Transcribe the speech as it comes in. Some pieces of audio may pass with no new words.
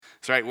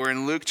So, right, we're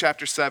in Luke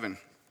chapter 7.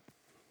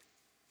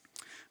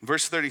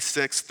 Verse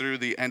 36 through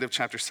the end of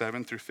chapter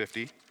 7 through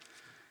 50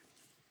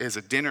 is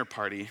a dinner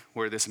party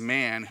where this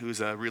man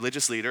who's a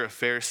religious leader, a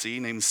Pharisee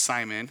named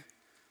Simon,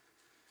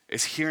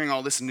 is hearing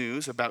all this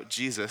news about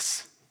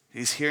Jesus.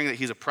 He's hearing that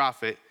he's a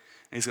prophet,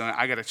 and he's going,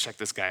 I got to check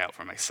this guy out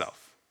for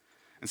myself.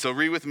 And so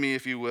read with me,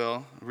 if you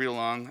will. Read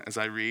along as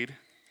I read.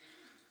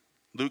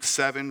 Luke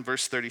 7,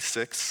 verse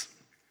 36.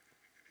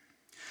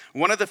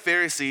 One of the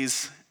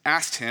Pharisees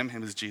asked him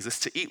is Jesus,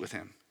 to eat with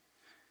him.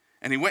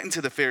 And he went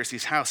into the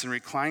Pharisee's house and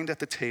reclined at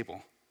the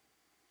table.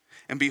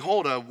 And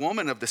behold, a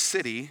woman of the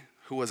city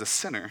who was a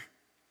sinner,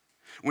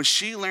 when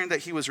she learned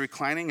that he was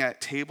reclining at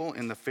table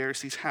in the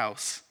Pharisee's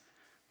house,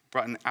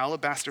 brought an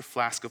alabaster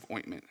flask of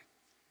ointment.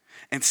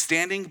 And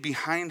standing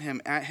behind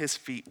him at his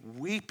feet,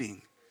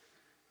 weeping,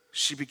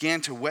 she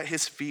began to wet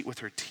his feet with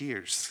her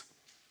tears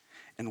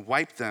and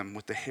wiped them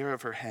with the hair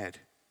of her head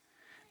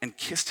and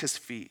kissed his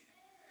feet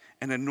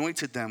and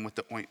anointed them with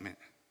the ointment.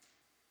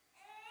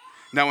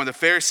 Now when the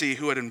Pharisee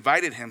who had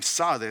invited him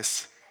saw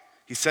this,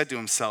 he said to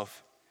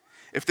himself,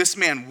 if this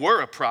man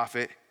were a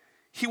prophet,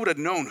 he would have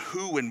known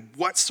who and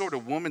what sort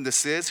of woman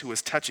this is who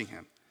is touching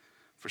him,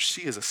 for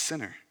she is a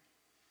sinner.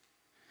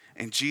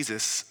 And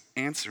Jesus,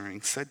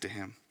 answering, said to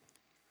him,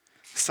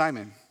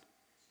 Simon,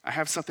 I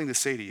have something to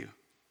say to you.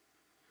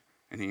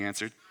 And he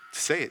answered,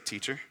 say it,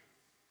 teacher.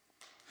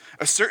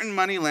 A certain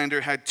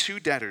moneylender had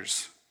 2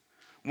 debtors.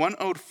 One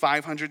owed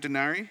 500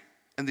 denarii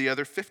and the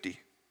other 50.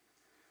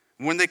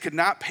 When they could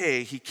not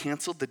pay, he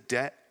canceled the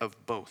debt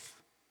of both.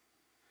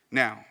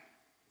 Now,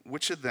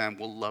 which of them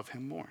will love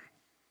him more?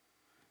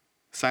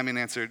 Simon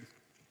answered,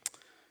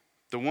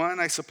 the one,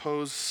 I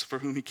suppose, for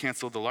whom he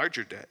canceled the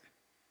larger debt.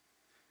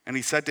 And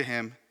he said to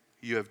him,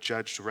 you have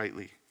judged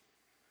rightly.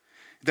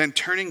 Then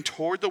turning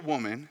toward the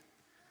woman,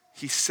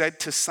 he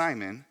said to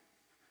Simon,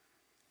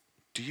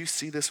 do you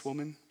see this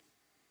woman?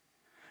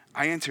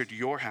 I entered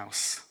your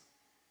house.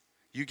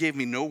 You gave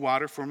me no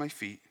water for my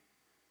feet,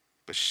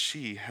 but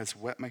she has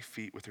wet my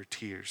feet with her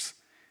tears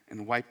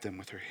and wiped them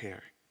with her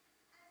hair.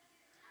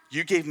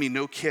 You gave me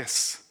no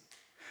kiss,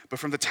 but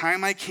from the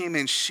time I came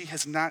in, she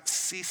has not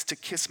ceased to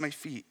kiss my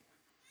feet.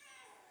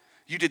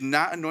 You did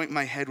not anoint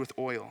my head with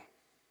oil,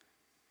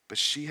 but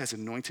she has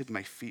anointed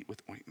my feet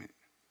with ointment.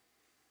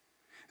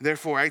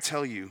 Therefore, I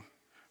tell you,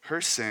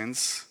 her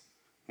sins,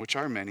 which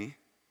are many,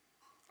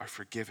 are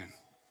forgiven,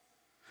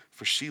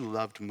 for she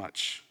loved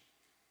much.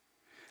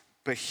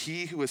 But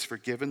he who is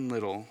forgiven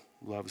little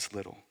loves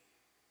little.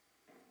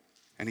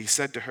 And he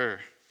said to her,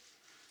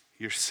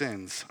 your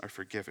sins are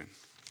forgiven.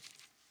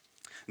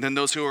 And then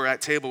those who were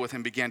at table with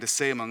him began to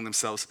say among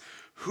themselves,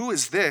 who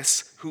is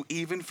this who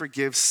even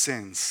forgives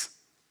sins?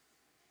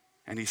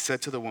 And he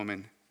said to the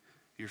woman,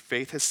 your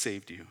faith has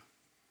saved you.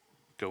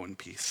 Go in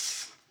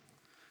peace.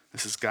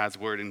 This is God's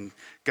word. And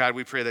God,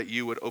 we pray that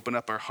you would open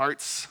up our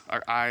hearts,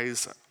 our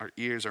eyes, our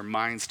ears, our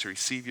minds to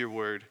receive your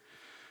word,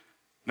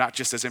 not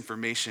just as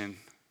information,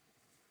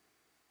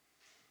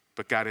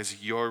 but God,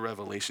 as your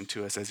revelation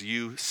to us, as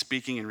you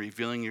speaking and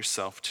revealing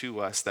yourself to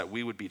us, that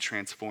we would be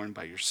transformed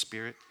by your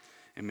spirit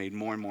and made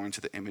more and more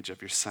into the image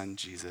of your son,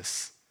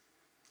 Jesus,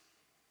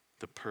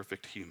 the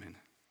perfect human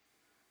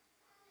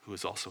who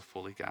is also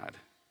fully God,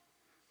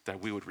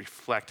 that we would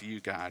reflect you,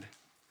 God,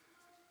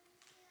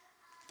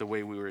 the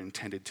way we were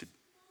intended to,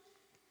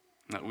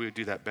 that we would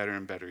do that better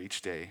and better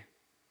each day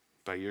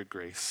by your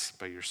grace,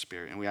 by your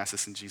spirit. And we ask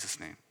this in Jesus'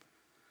 name.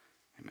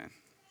 Amen.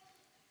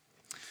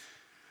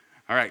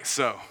 All right,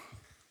 so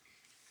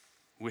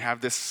we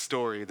have this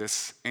story,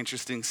 this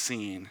interesting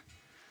scene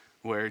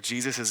where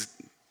Jesus is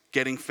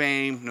getting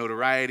fame,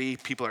 notoriety,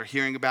 people are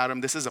hearing about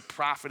him. This is a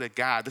prophet of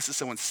God. This is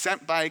someone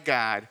sent by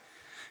God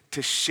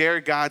to share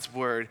God's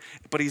word,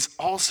 but he's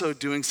also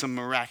doing some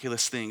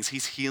miraculous things.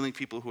 He's healing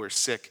people who are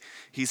sick.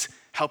 He's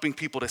helping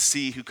people to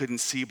see who couldn't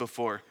see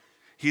before.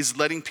 He's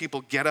letting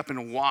people get up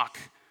and walk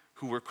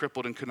who were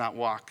crippled and could not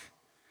walk.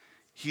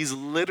 He's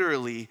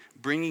literally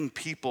bringing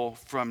people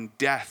from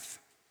death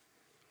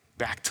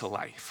back to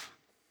life.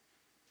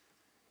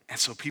 And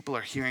so people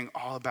are hearing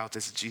all about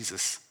this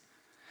Jesus.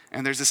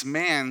 And there's this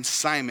man,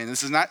 Simon.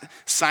 This is not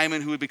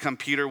Simon who would become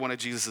Peter, one of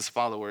Jesus'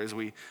 followers.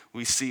 We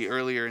see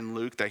earlier in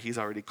Luke that he's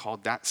already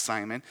called that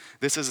Simon.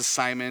 This is a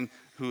Simon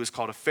who is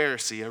called a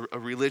Pharisee, a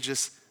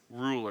religious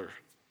ruler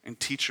and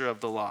teacher of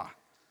the law.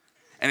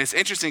 And it's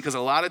interesting because a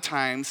lot of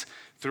times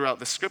throughout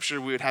the scripture,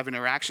 we would have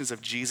interactions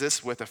of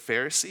Jesus with a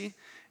Pharisee,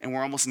 and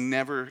we're almost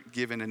never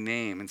given a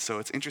name. And so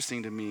it's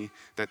interesting to me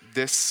that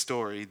this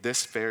story,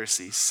 this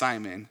Pharisee,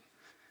 Simon,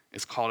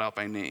 is called out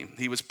by name.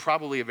 He was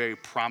probably a very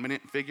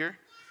prominent figure,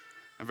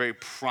 a very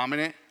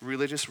prominent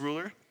religious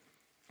ruler.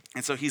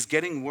 And so he's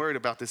getting word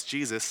about this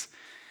Jesus,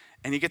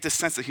 and you get this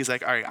sense that he's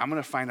like, all right, I'm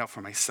going to find out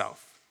for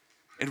myself.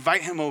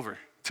 Invite him over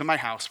to my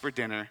house for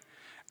dinner.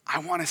 I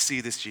want to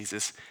see this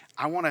Jesus.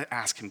 I want to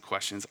ask him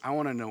questions. I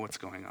want to know what's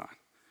going on.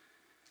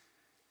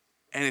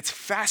 And it's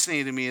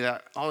fascinating to me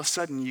that all of a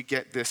sudden you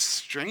get this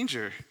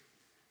stranger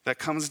that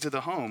comes into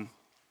the home,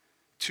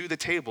 to the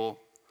table,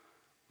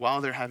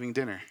 while they're having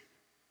dinner.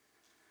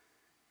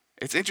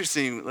 It's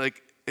interesting,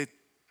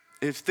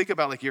 think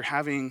about like you're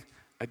having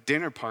a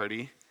dinner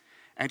party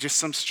and just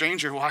some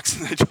stranger walks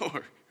in the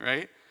door,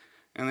 right?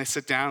 And they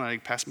sit down and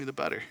like, pass me the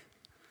butter.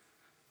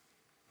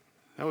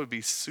 That would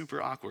be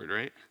super awkward,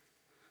 right?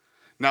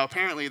 Now,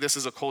 apparently this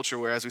is a culture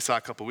where, as we saw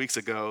a couple weeks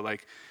ago,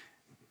 like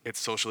it's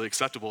socially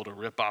acceptable to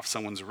rip off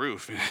someone's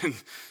roof and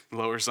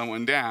lower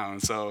someone down.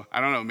 So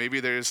I don't know, maybe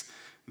there's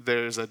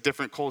a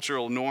different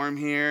cultural norm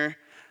here.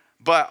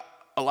 But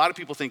a lot of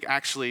people think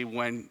actually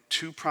when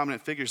two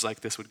prominent figures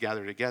like this would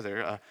gather together,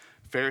 a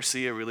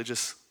Pharisee, a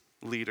religious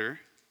leader,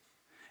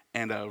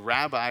 and a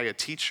rabbi, a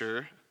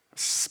teacher,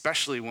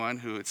 especially one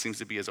who it seems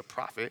to be as a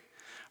prophet,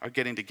 are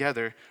getting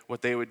together,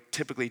 what they would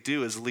typically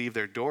do is leave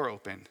their door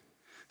open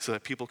so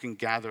that people can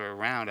gather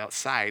around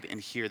outside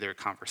and hear their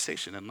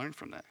conversation and learn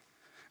from that.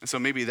 And so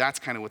maybe that's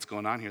kind of what's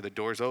going on here. The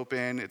door's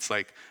open. It's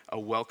like a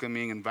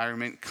welcoming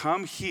environment.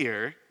 Come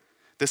hear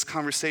this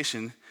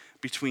conversation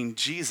between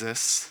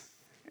Jesus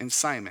and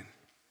Simon.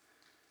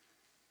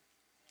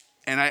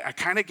 And I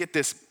kind of get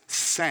this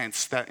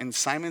sense that in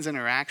Simon's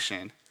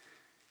interaction,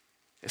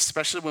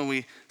 especially when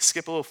we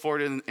skip a little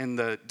forward in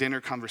the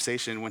dinner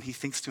conversation, when he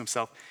thinks to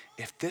himself,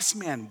 if this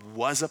man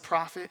was a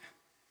prophet,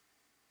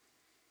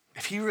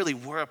 if he really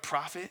were a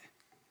prophet,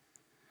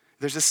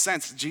 there's this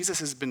sense Jesus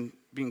has been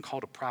being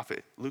called a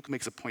prophet. Luke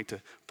makes a point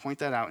to point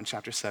that out in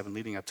chapter 7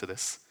 leading up to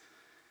this.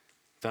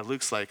 That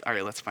Luke's like, all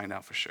right, let's find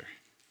out for sure.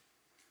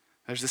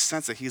 There's this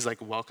sense that he's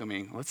like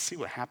welcoming, let's see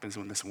what happens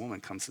when this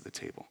woman comes to the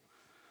table.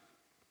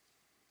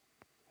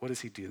 What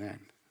does he do then?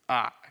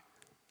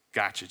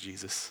 Gotcha,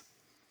 Jesus.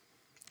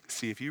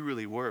 See, if you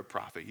really were a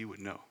prophet, you would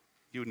know.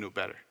 You would know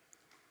better.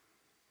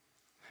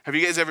 Have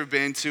you guys ever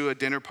been to a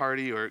dinner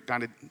party or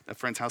gone to a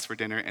friend's house for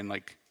dinner and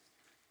like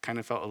kind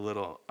of felt a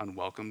little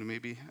unwelcomed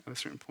maybe at a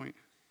certain point?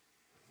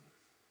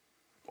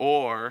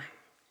 Or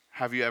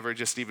have you ever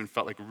just even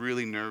felt like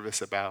really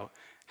nervous about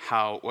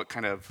what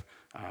kind of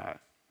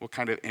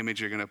image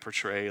you're going to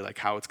portray, like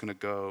how it's going to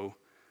go?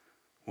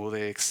 Will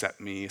they accept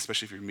me,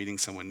 especially if you're meeting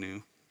someone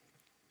new?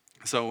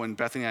 So when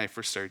Bethany and I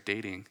first started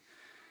dating,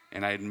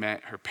 and I had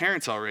met her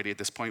parents already at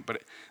this point,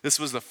 but this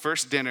was the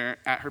first dinner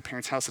at her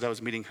parents' house that I was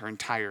meeting her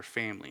entire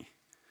family.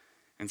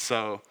 And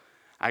so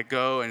I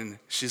go and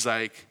she's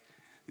like,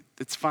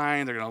 it's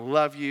fine, they're gonna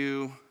love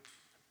you.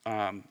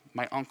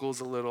 My uncle's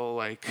a little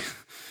like,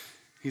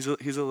 he's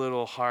a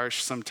little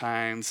harsh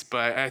sometimes,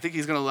 but I think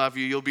he's gonna love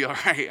you, you'll be all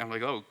right. I'm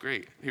like, oh,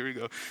 great, here we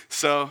go.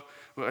 So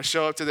I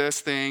show up to this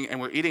thing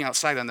and we're eating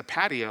outside on the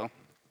patio.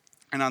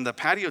 And on the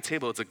patio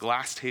table, it's a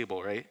glass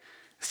table, right?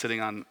 Sitting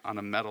on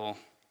a metal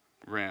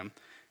rim,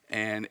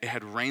 and it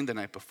had rained the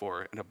night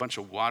before, and a bunch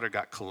of water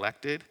got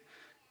collected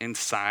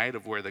inside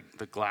of where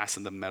the glass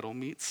and the metal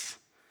meets,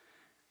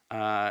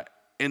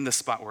 in the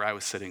spot where I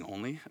was sitting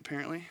only,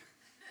 apparently.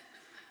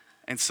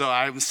 And so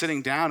I'm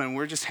sitting down, and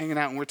we're just hanging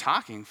out, and we're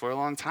talking for a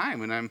long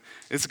time, and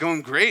it's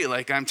going great.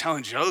 Like, I'm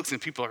telling jokes,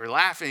 and people are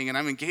laughing, and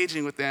I'm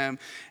engaging with them,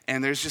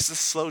 and there's just a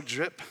slow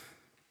drip,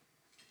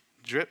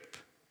 drip,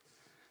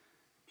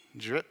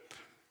 drip,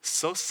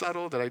 so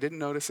subtle that I didn't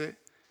notice it,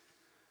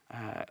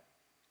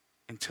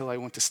 until I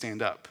went to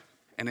stand up,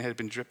 and it had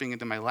been dripping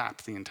into my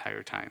lap the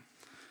entire time.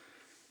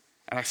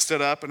 And I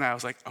stood up, and I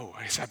was like, oh,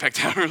 I sat back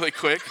down really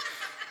quick.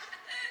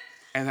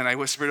 And then I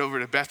whispered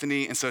over to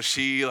Bethany, and so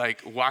she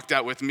like walked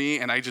out with me,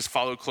 and I just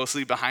followed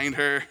closely behind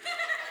her.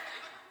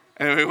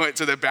 And we went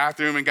to the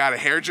bathroom and got a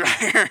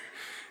hairdryer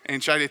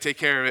and tried to take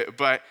care of it,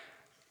 but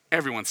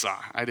everyone saw.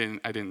 I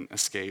didn't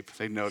escape.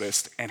 They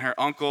noticed. And her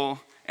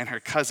uncle and her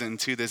cousin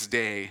to this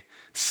day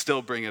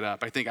still bring it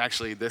up. I think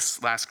actually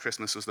this last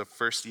Christmas was the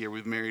first year.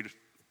 We've married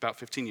about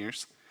 15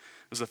 years.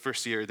 It was the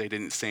first year they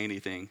didn't say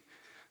anything.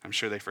 I'm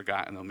sure they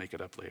forgot and they'll make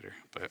it up later,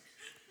 but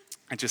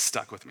it just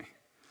stuck with me.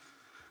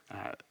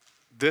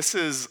 This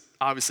is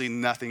obviously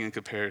nothing in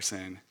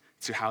comparison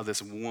to how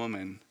this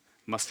woman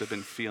must have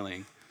been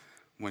feeling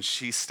when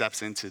she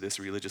steps into this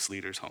religious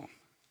leader's home.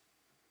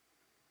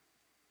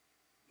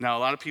 Now, a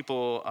lot of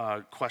people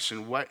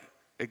question what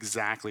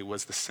exactly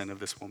was the sin of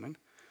this woman.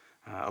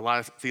 A lot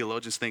of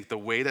theologians think the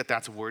way that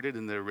that's worded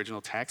in the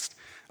original text,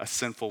 a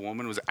sinful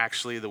woman, was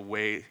actually the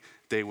way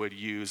they would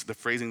use, the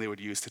phrasing they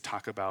would use to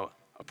talk about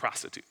a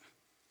prostitute.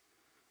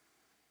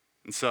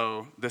 And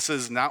so this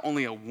is not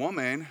only a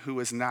woman who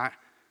is not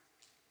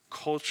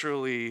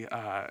culturally,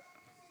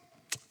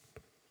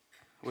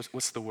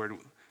 what's the word?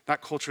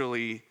 Not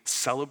culturally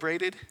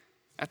celebrated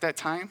at that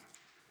time.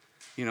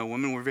 You know,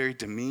 women were very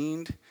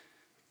demeaned,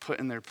 put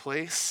in their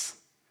place.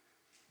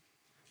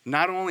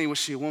 Not only was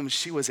she a woman,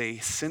 she was a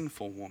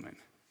sinful woman.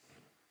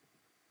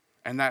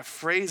 And that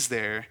phrase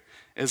there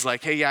is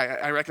like, hey, yeah,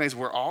 I recognize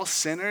we're all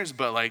sinners,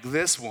 but like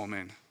this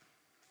woman,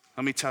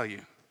 let me tell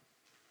you,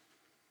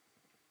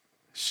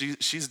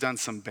 she's done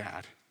some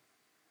bad.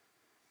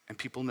 And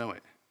people know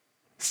it.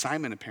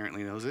 Simon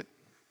apparently knows it.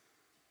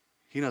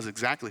 He knows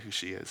exactly who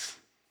she is.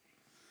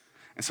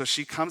 And so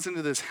she comes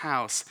into this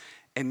house,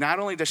 and not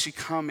only does she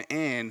come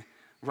in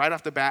right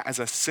off the bat as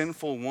a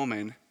sinful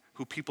woman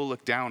who people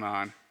look down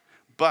on,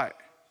 but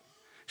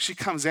she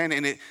comes in,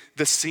 and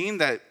the scene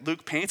that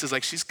Luke paints is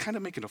like she's kind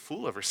of making a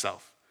fool of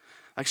herself.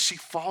 Like she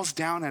falls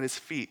down at his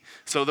feet.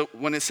 So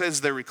when it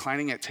says they're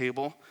reclining at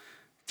tables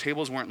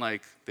weren't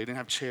like, they didn't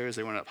have chairs,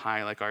 they weren't up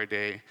high like our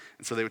day.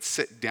 And so they would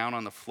sit down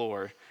on the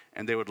floor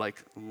and they would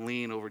like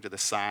lean over to the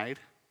side.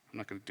 I'm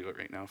not gonna do it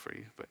right now for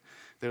you, but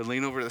they would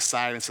lean over to the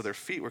side, and so their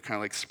feet were kind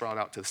of like sprawled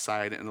out to the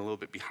side and a little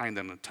bit behind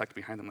them and tucked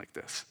behind them like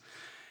this.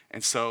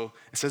 And so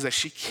it says that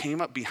she came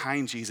up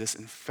behind Jesus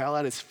and fell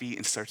at his feet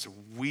and starts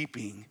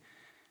weeping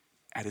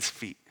at his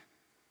feet,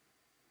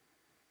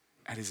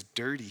 at his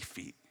dirty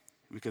feet.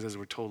 Because as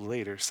we're told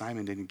later,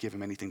 Simon didn't give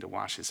him anything to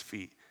wash his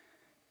feet.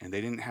 And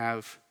they didn't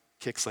have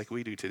kicks like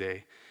we do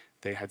today.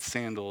 They had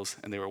sandals,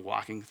 and they were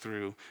walking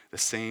through the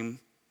same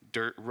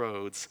dirt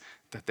roads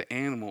that the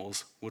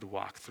animals would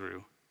walk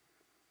through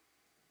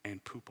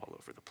and poop all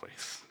over the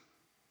place.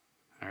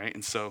 All right,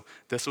 and so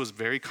this was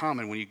very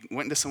common. When you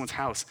went into someone's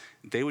house,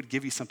 they would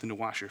give you something to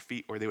wash your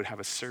feet, or they would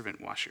have a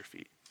servant wash your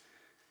feet.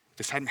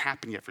 This hadn't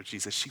happened yet for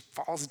Jesus. She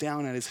falls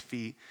down at his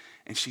feet,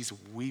 and she's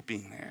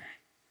weeping there.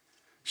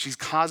 She's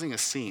causing a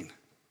scene.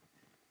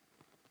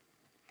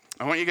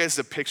 I want you guys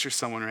to picture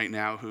someone right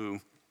now who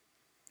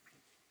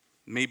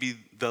maybe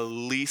the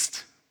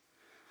last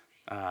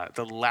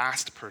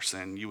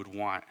person you would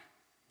want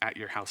at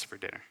your house for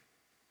dinner.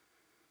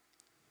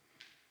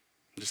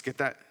 Just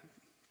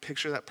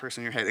picture that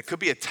person in your head. It could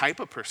be a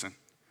type of person.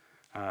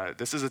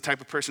 This is a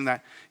type of person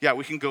that,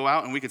 we can go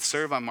out and we could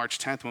serve on March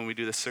 10th when we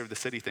do the Serve the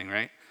City thing,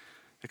 right?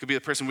 It could be the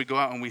person we go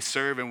out and we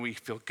serve and we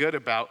feel good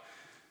about,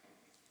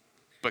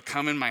 but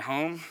come in my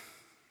home,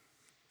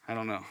 I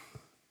don't know.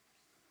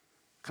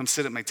 Come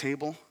sit at my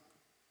table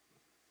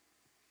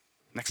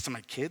next to my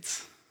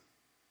kids.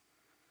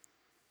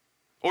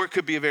 Or it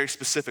could be a very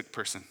specific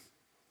person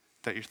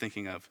that you're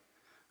thinking of.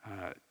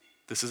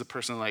 This is a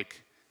person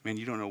like, man,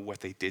 you don't know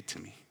what they did to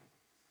me.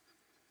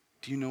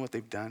 Do you know what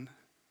they've done?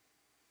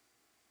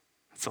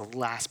 That's the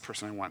last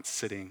person I want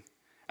sitting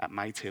at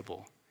my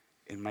table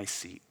in my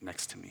seat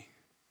next to me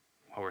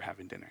while we're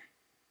having dinner.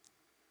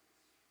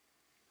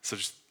 So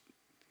just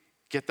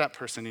get that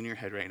person in your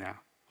head right now.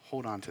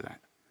 Hold on to that.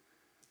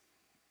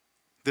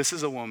 This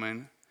is a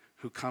woman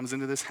who comes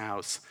into this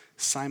house.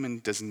 Simon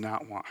does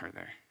not want her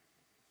there.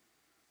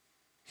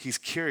 He's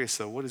curious,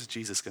 though, what is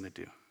Jesus going to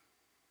do?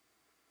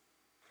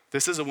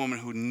 This is a woman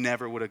who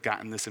never would have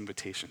gotten this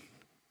invitation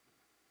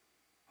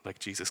like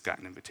Jesus got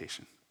an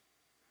invitation.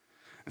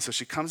 And so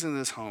she comes into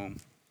this home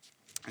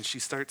and she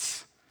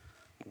starts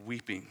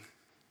weeping,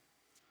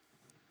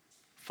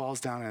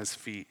 falls down at his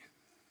feet.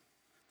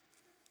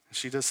 And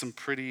she does some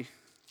pretty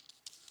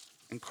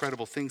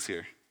incredible things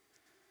here.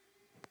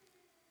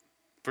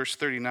 Verse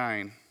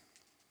 37.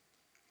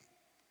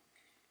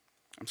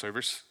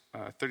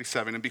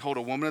 And behold,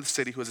 a woman of the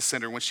city who was a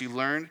sinner, when she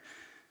learned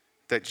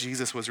that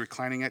Jesus was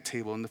reclining at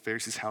table in the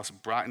Pharisee's house,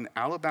 brought an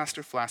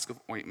alabaster flask of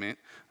ointment.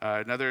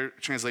 Another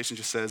translation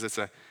just says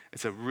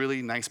it's a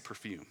really nice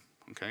perfume,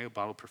 okay, a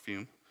bottle of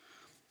perfume.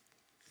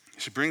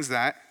 She brings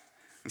that,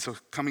 and so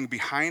coming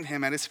behind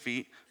him at his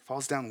feet,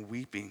 falls down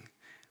weeping,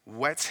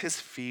 wets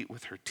his feet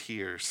with her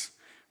tears,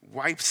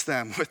 wipes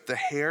them with the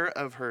hair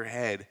of her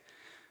head.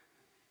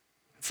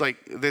 It's like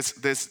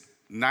this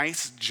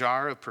nice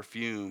jar of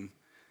perfume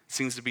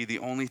seems to be the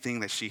only thing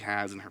that she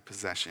has in her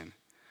possession.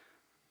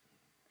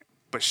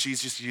 But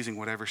she's just using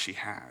whatever she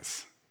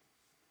has.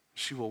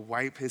 She will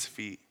wipe his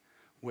feet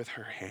with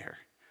her hair.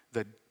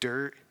 The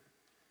dirt,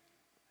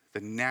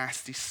 the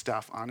nasty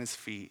stuff on his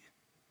feet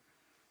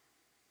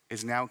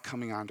is now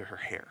coming onto her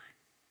hair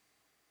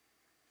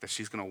that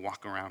she's going to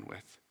walk around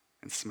with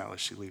and smell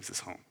as she leaves his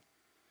home.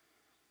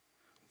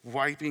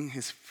 Wiping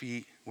his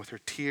feet with her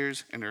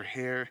tears and her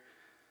hair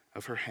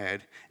of her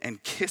head,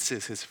 and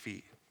kisses his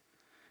feet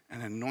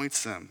and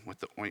anoints them with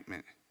the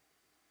ointment.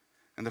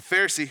 And the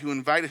Pharisee who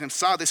invited him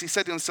saw this. He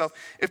said to himself,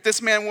 if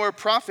this man were a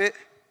prophet,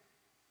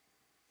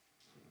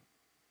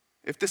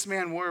 I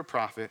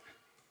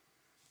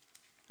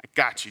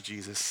got you,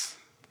 Jesus.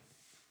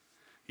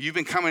 You've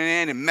been coming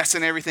in and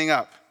messing everything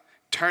up,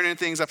 turning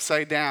things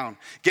upside down,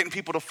 getting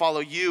people to follow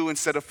you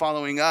instead of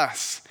following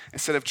us,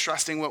 instead of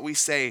trusting what we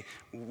say.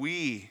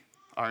 We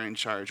are in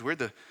charge. We're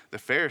the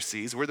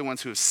Pharisees. We're the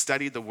ones who have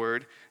studied the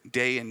word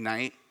day and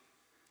night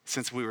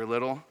since we were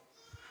little.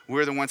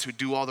 We're the ones who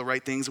do all the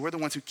right things. We're the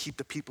ones who keep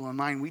the people in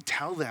line. We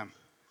tell them,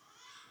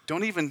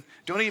 don't even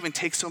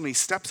take so many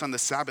steps on the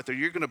Sabbath or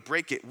you're going to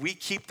break it. We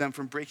keep them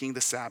from breaking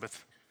the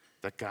Sabbath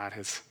that God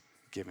has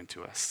given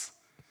to us.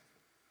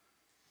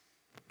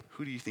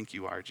 Who do you think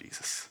you are,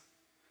 Jesus?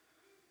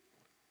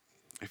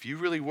 If you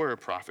really were a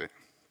prophet,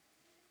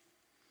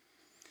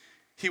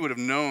 he would have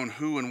known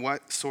who and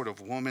what sort of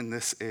woman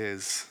this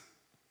is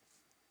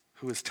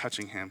who is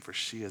touching him, for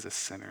she is a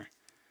sinner.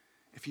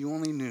 If you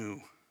only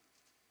knew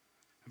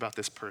about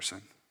this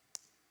person,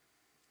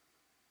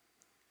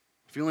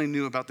 if you only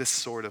knew about this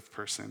sort of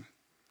person,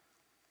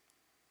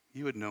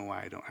 you would know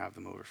why I don't have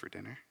them over for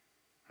dinner,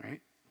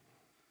 right?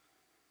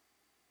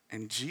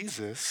 And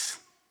Jesus,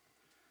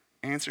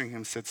 answering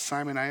him, said,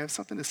 Simon, I have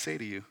something to say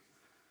to you.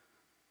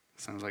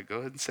 Simon's like, go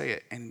ahead and say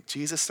it. And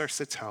Jesus starts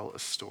to tell a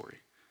story.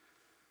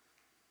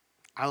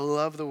 I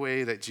love the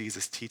way that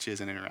Jesus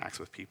teaches and interacts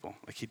with people.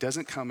 Like, he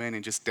doesn't come in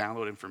and just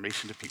download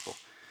information to people.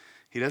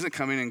 He doesn't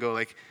come in and go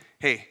like,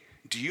 hey,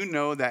 do you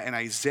know that in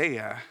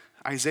Isaiah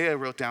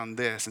wrote down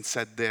this and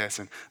said this,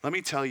 and let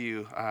me tell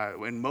you,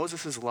 in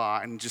Moses'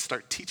 law, and just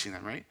start teaching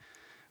them, right?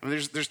 I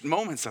mean, there's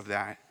moments of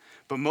that,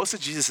 but most of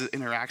Jesus'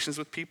 interactions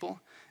with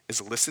people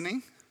is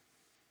listening,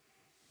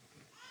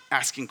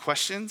 asking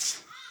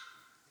questions,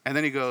 and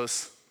then he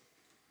goes,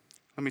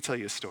 let me tell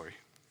you a story.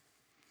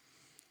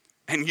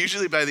 And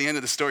usually by the end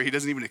of the story, he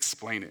doesn't even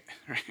explain it,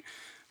 right?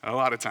 A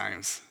lot of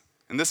times.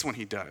 And this one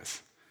he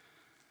does.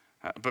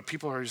 But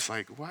people are just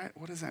like, what?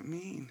 What does that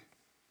mean?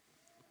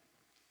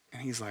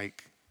 And he's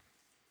like,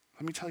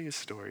 let me tell you a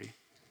story.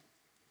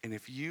 And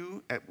if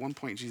you, at one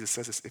point Jesus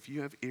says this, if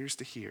you have ears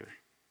to hear,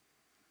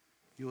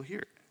 you'll hear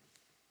it.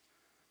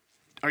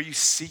 Are you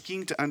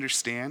seeking to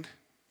understand?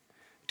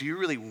 Do you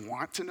really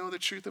want to know the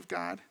truth of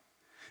God?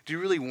 Do you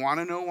really want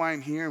to know why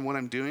I'm here and what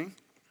I'm doing?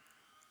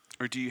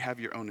 Or do you have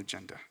your own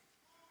agenda?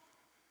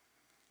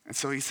 And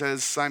so he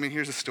says, Simon,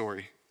 here's a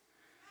story.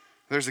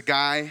 There's a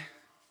guy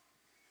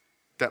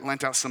that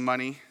lent out some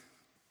money.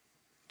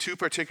 Two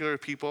particular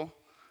people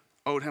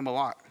owed him a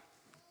lot.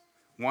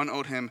 One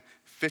owed him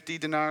 50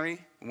 denarii,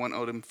 one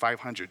owed him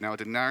 500. Now, a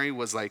denarii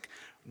was like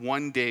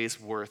 1 day's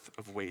worth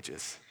of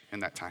wages in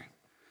that time.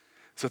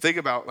 So think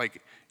about,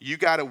 like, you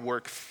got to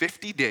work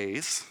 50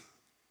 days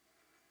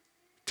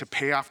to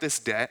pay off this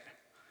debt,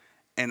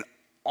 and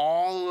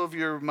all of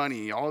your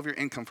money, all of your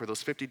income for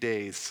those 50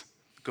 days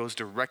goes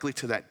directly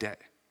to that debt.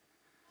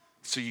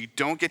 So you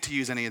don't get to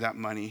use any of that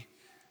money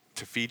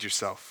to feed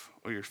yourself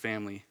or your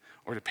family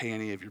or to pay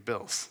any of your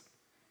bills.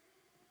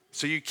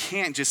 So you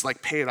can't just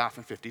like pay it off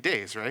in 50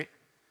 days, right?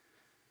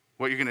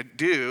 What you're gonna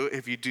do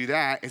if you do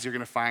that is you're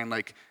gonna find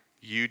like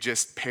you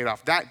just paid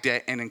off that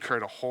debt and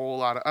incurred a whole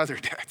lot of other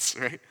debts,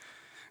 right?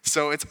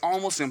 So it's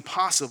almost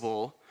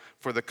impossible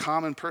for the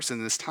common person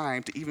in this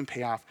time to even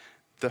pay off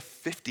the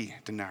 50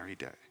 denarii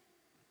debt.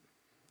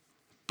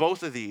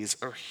 Both of these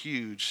are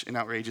huge and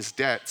outrageous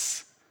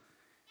debts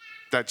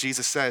that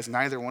Jesus says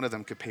neither one of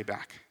them could pay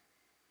back.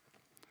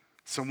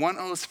 So one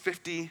owes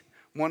 50,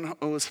 one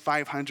owes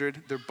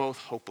 500. They're both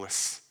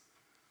hopeless.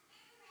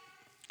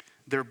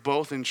 They're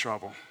both in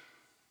trouble.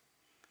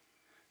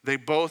 They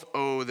both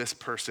owe this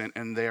person,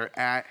 and they're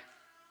at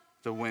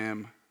the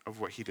whim of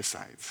what he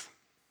decides.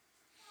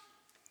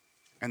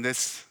 And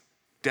this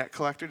debt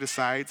collector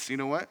decides, you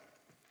know what?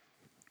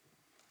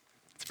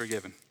 It's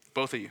forgiven.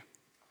 Both of you.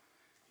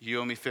 You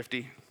owe me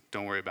 50,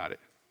 don't worry about it.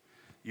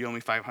 You owe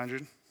me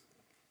 500,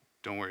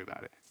 don't worry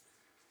about it.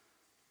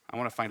 I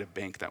want to find a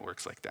bank that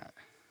works like that.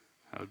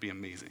 That would be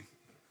amazing.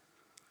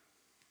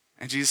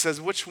 And Jesus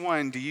says, which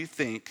one do you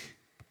think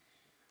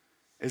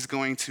is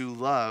going to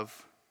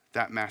love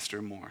that master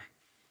more?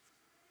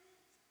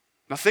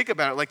 Now think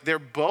about it, like they're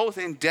both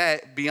in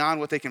debt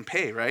beyond what they can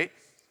pay, right?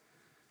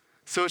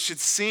 So it should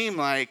seem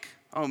like,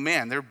 oh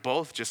man, they're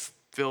both just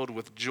filled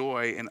with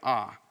joy and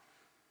awe.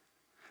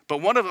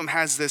 But one of them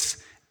has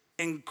this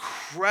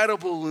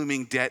incredible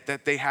looming debt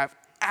that they have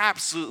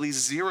absolutely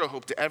zero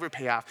hope to ever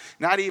pay off.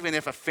 Not even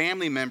if a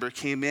family member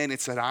came in and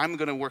said, I'm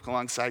going to work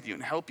alongside you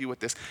and help you with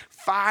this.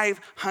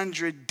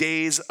 500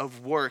 days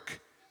of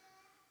work.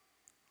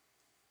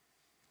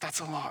 That's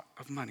a lot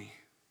of money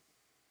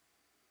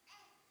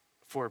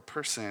for a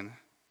person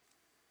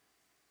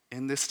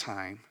in this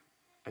time,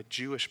 a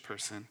Jewish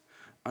person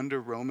under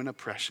Roman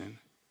oppression.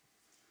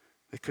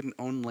 They couldn't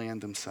own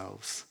land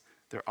themselves.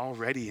 They're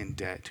already in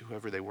debt to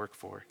whoever they work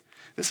for.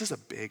 This is a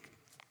big,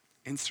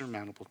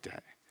 insurmountable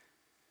debt.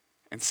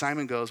 And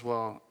Simon goes,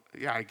 well,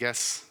 yeah, I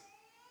guess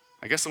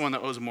the one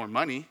that owes more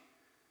money,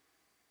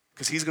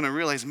 because he's going to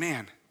realize,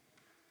 man,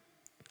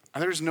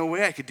 there's no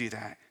way I could do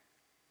that.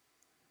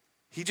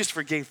 He just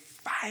forgave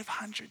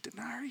 500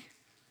 denarii.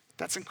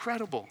 That's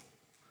incredible.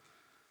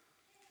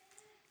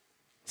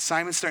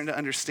 Simon's starting to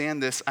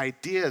understand this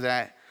idea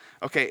that,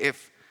 okay,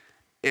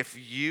 if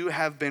you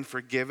have been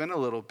forgiven a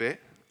little bit,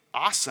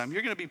 awesome,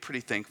 you're going to be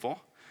pretty thankful.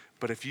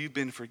 But if you've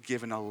been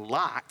forgiven a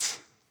lot,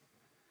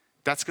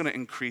 that's going to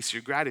increase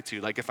your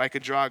gratitude. Like if I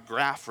could draw a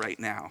graph right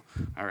now,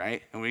 all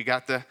right? And we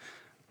got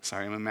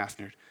sorry, I'm a math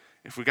nerd.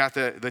 If we got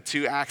the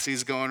two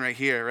axes going right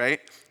here, right?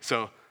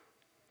 So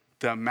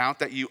the amount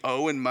that you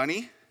owe in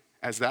money,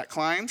 as that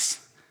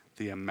climbs,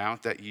 the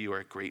amount that you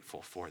are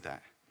grateful for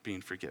that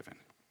being forgiven.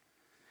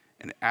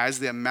 And as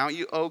the amount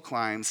you owe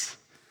climbs,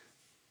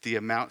 the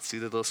amount, see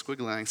the little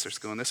squiggly line starts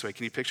going this way.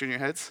 Can you picture in your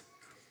heads?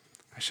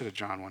 I should have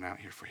drawn one out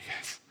here for you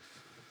guys.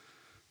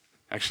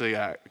 Actually,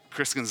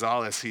 Chris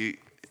Gonzalez, he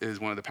is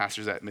one of the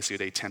pastors at Missio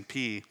Dei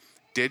Tempe,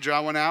 did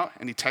draw one out,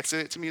 and he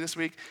texted it to me this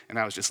week, and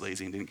I was just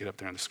lazy and didn't get up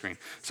there on the screen.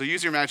 So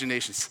use your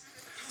imaginations.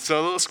 So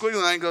a little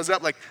squiggly line goes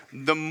up, like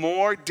the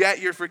more debt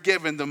you're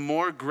forgiven, the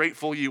more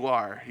grateful you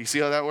are. You see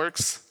how that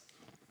works?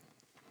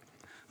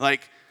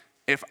 Like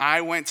if I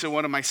went to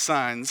one of my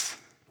sons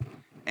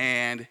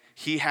and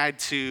he had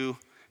to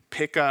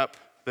pick up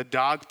the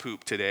dog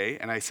poop today,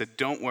 and I said,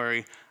 don't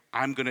worry,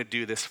 I'm going to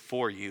do this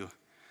for you.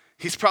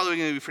 He's probably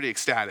going to be pretty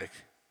ecstatic.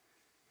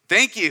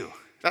 Thank you.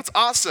 That's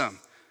awesome.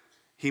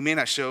 He may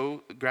not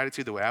show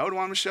gratitude the way I would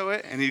want him to show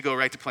it, and he'd go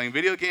right to playing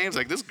video games,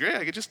 like, this is great,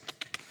 I could just,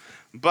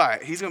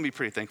 but he's gonna be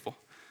pretty thankful.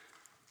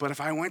 But if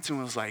I went to him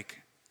and was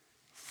like,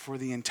 for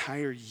the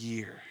entire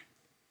year,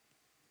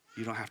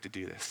 you don't have to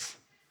do this.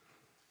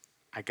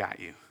 I got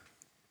you.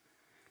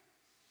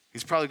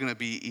 He's probably gonna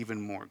be even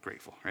more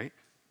grateful, right?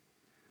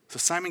 So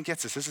Simon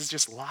gets this. This is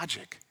just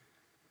logic.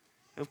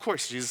 Of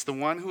course, Jesus, the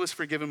one who was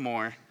forgiven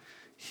more,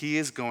 he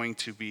is going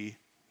to be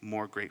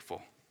more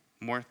grateful,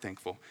 more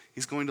thankful.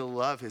 He's going to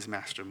love his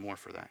master more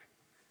for that.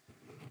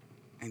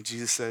 And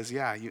Jesus says,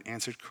 yeah, you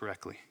answered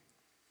correctly.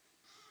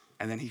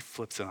 And then he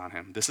flips it on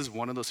him. This is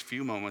one of those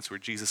few moments where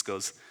Jesus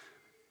goes,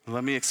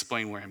 let me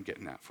explain where I'm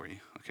getting at for you,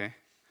 okay?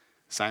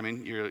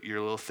 Simon, you're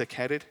a little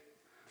thick-headed.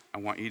 I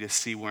want you to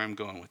see where I'm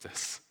going with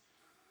this.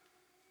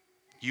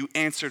 You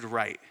answered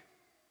right.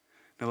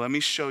 Now let me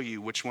show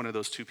you which one of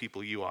those two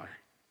people you are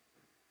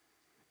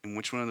and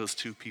which one of those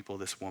two people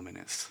this woman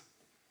is.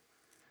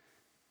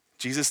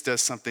 Jesus does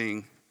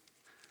something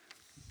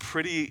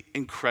pretty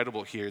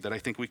incredible here that I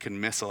think we can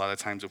miss a lot of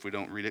times if we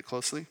don't read it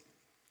closely.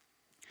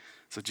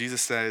 So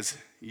Jesus says,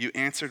 you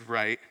answered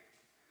right.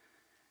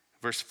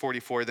 Verse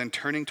 44, then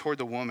turning toward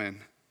the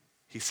woman,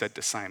 he said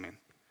to Simon.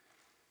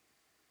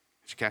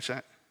 Did you catch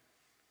that?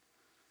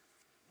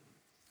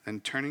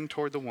 Then turning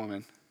toward the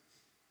woman,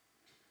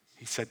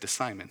 he said to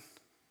Simon.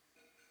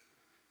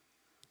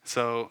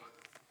 So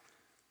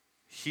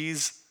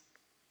he's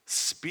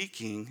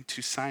speaking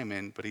to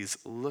Simon, but he's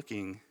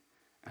looking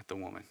at the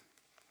woman.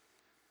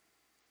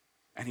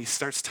 And he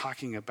starts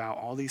talking about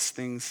all these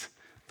things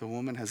the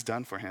woman has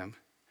done for him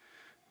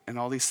and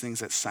all these things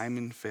that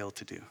Simon failed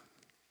to do.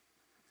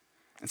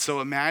 And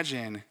so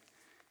imagine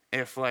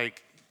if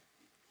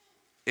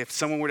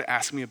someone were to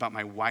ask me about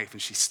my wife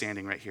and she's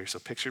standing right here. So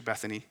picture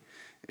Bethany.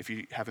 If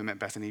you haven't met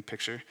Bethany,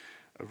 picture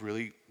a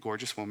really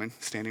gorgeous woman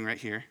standing right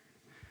here.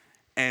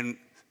 And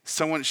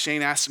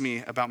Shane asked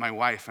me about my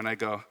wife, and I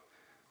go,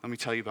 let me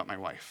tell you about my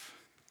wife.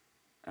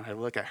 And I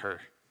look at her.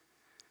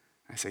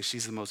 I say,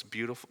 she's the most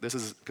beautiful. This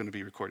is going to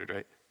be recorded,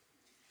 right?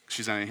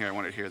 She's not in here. I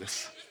want her to hear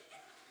this.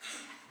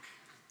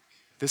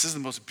 This is the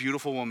most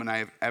beautiful woman I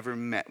have ever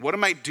met. What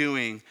am I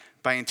doing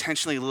by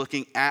intentionally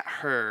looking at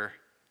her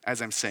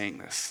as I'm saying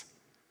this?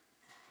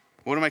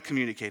 What am I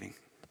communicating?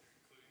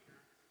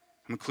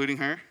 I'm including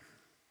her?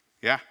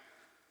 Yeah.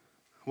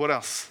 What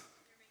else?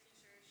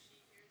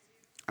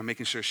 I'm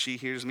making sure she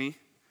hears me.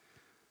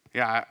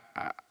 Yeah,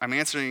 I'm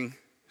answering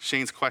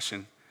Shane's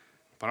question,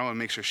 but I want to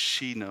make sure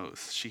she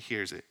knows, she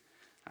hears it.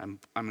 I'm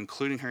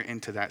including her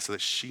into that so that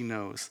she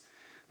knows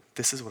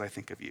this is what I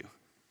think of you,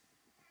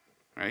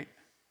 right?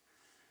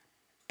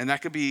 And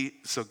that could be,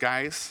 so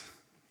guys,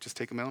 just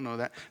take a mental note of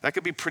that. That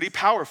could be pretty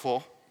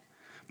powerful,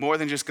 more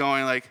than just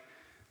going like,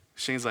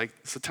 Shane's like,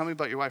 so tell me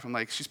about your wife. I'm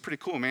like, she's pretty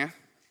cool, man.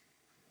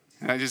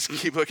 And I just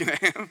keep looking at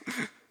him.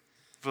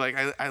 But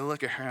like, I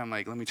look at her, I'm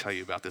like, let me tell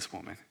you about this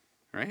woman,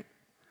 right?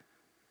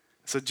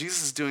 So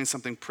Jesus is doing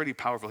something pretty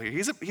powerful here.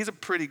 He's a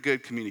pretty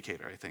good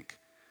communicator, I think.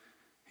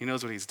 He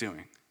knows what he's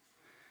doing.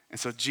 And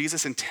so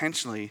Jesus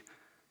intentionally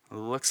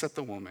looks at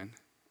the woman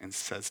and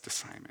says to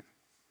Simon.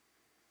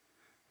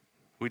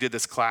 We did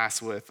this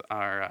class with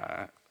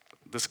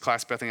this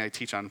class Bethany and I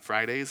teach on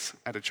Fridays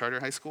at a charter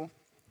high school.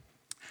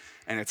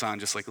 And it's on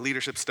just like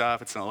leadership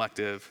stuff. It's an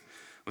elective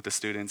with the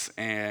students.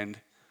 And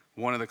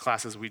one of the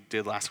classes we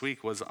did last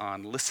week was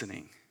on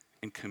listening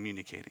and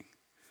communicating.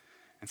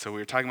 And so we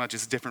were talking about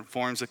just different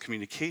forms of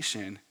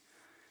communication.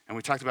 And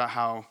we talked about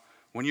how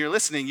when you're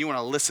listening, you want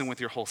to listen with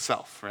your whole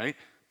self, right?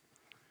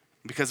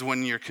 Because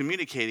when you're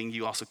communicating,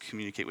 you also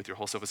communicate with your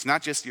whole self. It's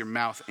not just your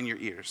mouth and your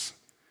ears,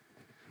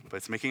 but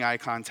it's making eye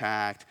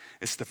contact.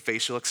 It's the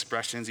facial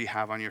expressions you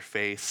have on your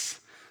face.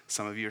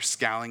 Some of you are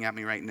scowling at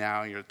me right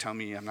now. You're telling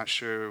me I'm not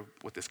sure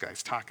what this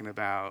guy's talking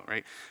about,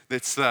 right?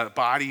 It's the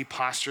body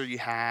posture you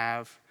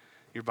have,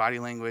 your body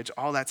language,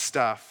 all that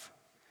stuff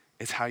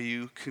is how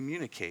you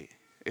communicate.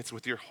 It's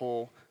with your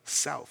whole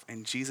self.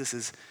 And Jesus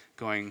is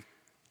going,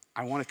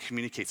 I want to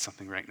communicate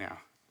something right now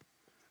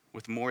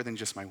with more than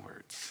just my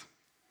words.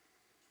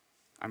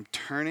 I'm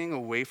turning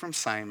away from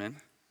Simon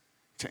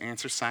to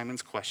answer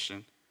Simon's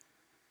question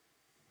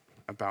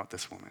about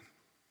this woman.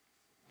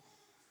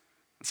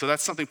 So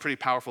that's something pretty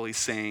powerful he's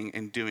saying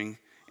and doing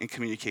in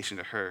communication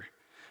to her.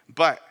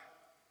 But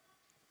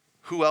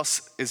who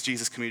else is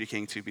Jesus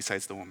communicating to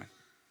besides the woman?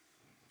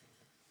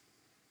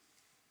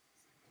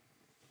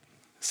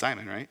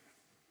 Simon, right?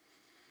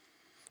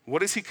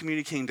 What is he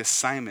communicating to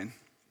Simon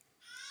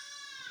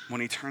when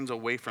he turns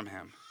away from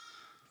him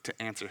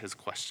to answer his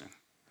question?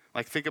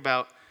 Like, think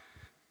about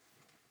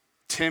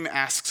Tim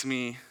asks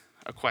me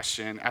a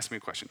question. Ask me a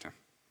question, Tim.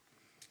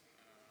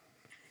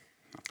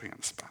 I'll put you on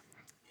the spot.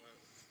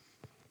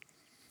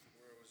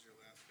 Where was your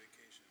last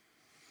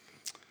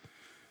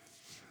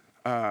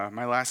vacation?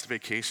 My last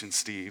vacation,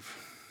 Steve.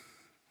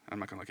 I'm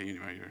not gonna look at you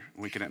anymore. You're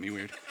winking at me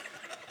weird.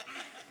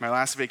 My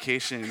last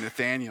vacation,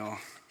 Nathaniel,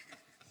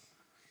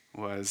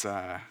 was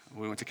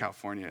we went to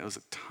California. It was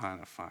a ton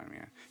of fun,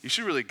 man. You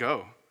should really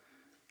go.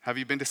 Have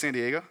you been to San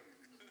Diego?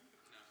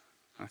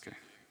 Okay.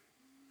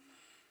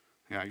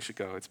 Yeah, you should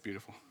go. It's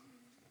beautiful.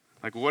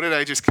 Like, what did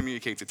I just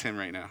communicate to Tim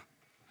right now?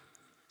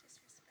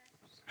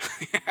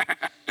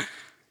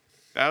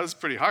 That was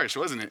pretty harsh,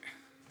 wasn't it?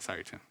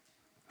 Sorry, Tim.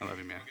 I love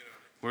you, man.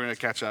 We're going to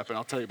catch up, and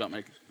I'll tell you about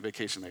my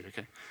vacation later,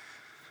 okay?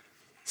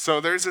 So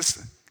there's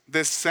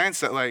this sense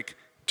that, like,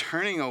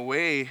 turning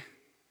away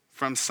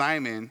from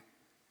Simon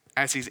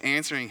as he's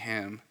answering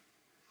him,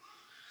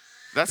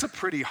 that's a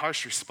pretty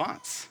harsh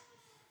response.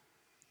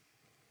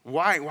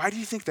 Why? Why do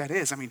you think that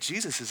is? I mean,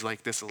 Jesus is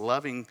like this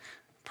loving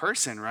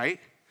person, right?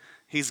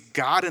 He's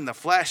God in the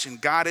flesh, and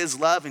God is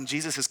love, and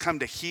Jesus has come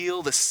to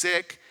heal the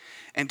sick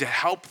and to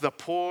help the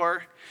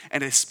poor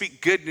and to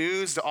speak good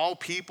news to all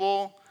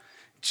people.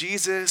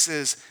 Jesus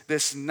is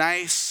this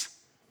nice,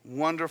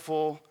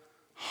 wonderful,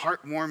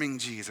 heartwarming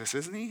Jesus,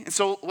 isn't he? And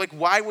so, like,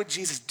 why would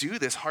Jesus do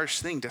this harsh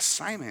thing to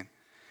Simon,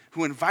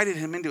 who invited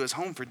him into his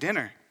home for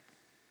dinner?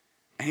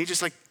 And he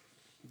just, like,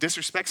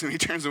 disrespects him. He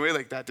turns away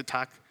like that to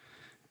talk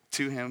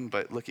to him,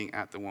 but looking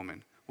at the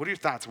woman. What are your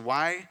thoughts?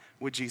 Why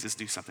would Jesus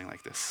do something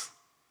like this?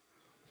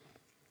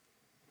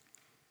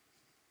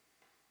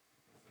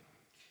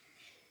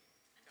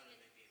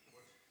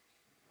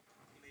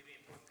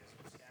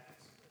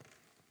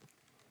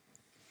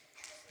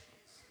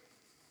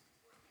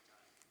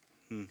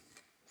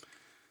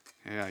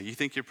 Yeah, you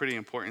think you're pretty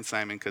important,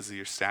 Simon, because of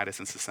your status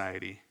in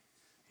society.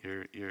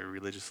 You're a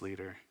religious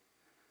leader.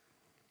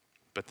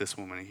 But this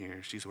woman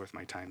here, she's worth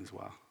my time as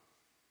well.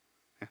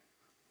 Yeah.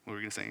 What were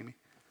you going to say, Amy?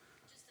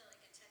 Just a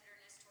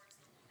tenderness towards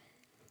the woman.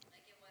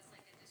 Like it was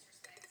like a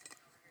disrespect.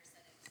 Someone over here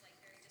said it was like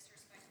very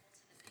disrespectful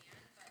to the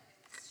man, but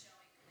it was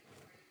showing like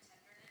great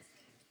tenderness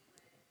that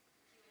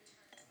he would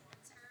turn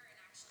towards her and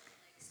actually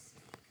like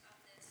speak of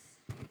this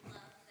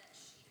love that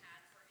she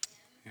had for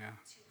him Yeah.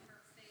 to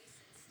her face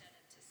instead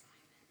of to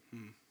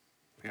Simon.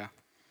 Yeah.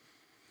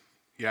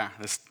 Yeah,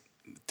 that's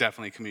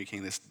definitely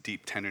communicating this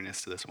deep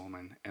tenderness to this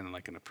woman and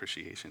like an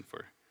appreciation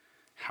for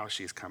how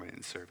she's come in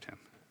and served him.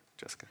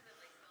 Jessica. Kind of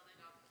like building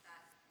off of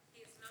that,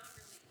 he's not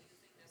really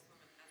using this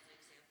woman as an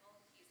example.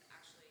 He's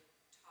actually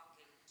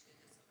talking to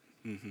this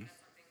woman.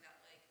 That's something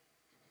that, like,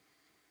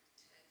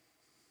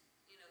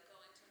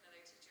 going to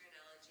another teacher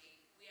analogy,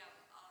 we have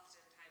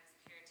oftentimes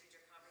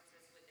parent-teacher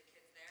conferences with the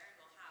kids there,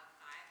 and we'll have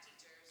 5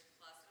 teachers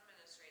plus an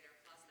administrator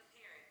plus the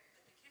parent,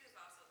 but the kid is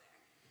also there.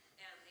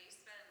 And they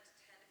spend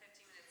 10 to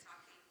 15 minutes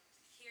talking,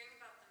 hearing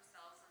about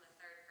themselves in the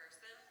third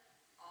person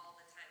all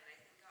the time. And I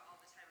think all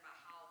the time about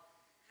how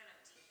kind of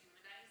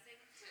dehumanizing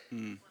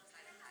to one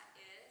side of that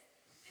is,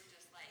 and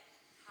just like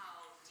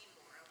how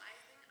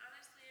demoralizing,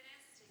 honestly, it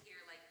is to hear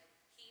like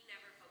he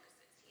never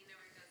focuses, he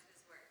never does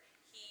his work,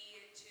 he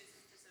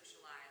chooses to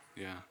socialize,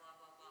 Yeah. blah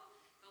blah blah.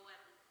 But when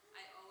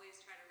I always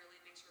try to really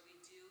make sure we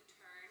do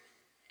turn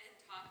and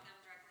talk them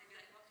directly, be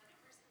like, what kind of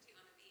person do you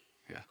want to be?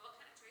 Yeah. What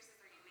kind of choices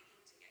are you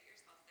making to get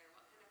yourself there?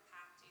 What kind of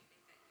path do you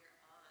think that you're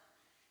on?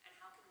 And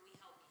how can we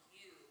help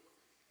you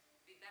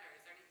be better?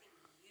 Is there anything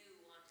you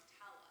want to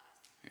tell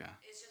us? Yeah.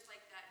 It's just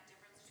like that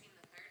difference between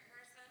the third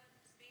person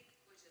speak,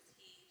 which is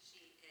he,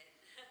 she, it,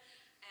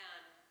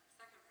 and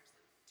second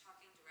person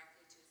talking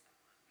directly to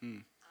someone.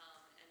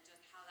 And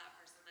just how that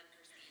person then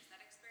perceives that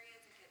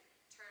experience and can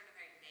turn a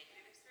very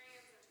negative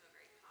experience into a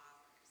very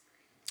positive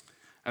experience.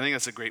 I think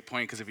that's a great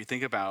point because if you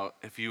think about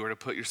if you were to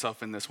put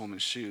yourself in this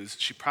woman's shoes,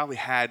 she probably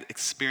had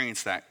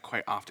experienced that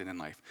quite often in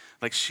life.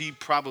 Like she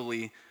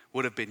probably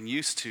would have been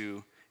used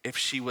to, if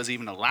she was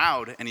even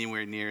allowed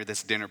anywhere near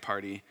this dinner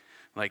party,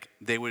 like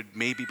they would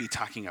maybe be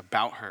talking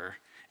about her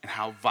and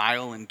how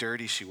vile and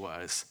dirty she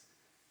was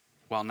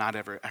while not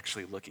ever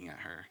actually looking at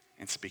her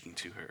and speaking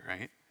to her,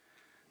 right?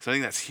 So I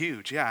think that's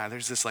huge. Yeah,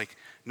 there's this like,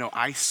 no,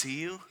 I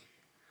see you,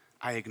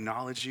 I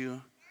acknowledge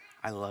you,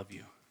 I love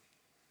you.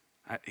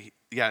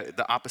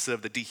 The opposite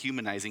of the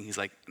dehumanizing. He's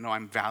like, no,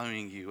 I'm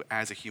valuing you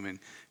as a human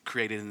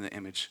created in the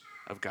image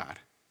of God.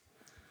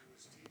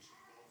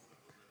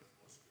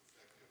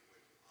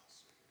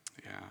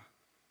 Yeah,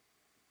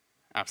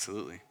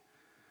 absolutely.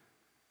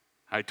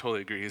 I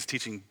totally agree. He's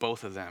teaching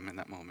both of them in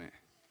that moment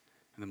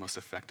in the most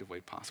effective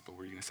way possible.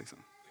 Were you going to say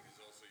something? I think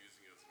he's also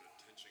using it as an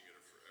attention getter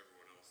for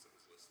everyone else that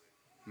was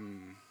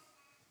listening.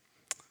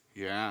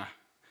 Yeah.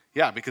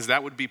 Yeah, because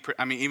that would be,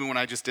 I mean, even when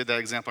I just did that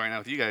example right now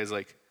with you guys,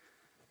 like,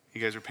 you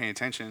guys were paying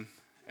attention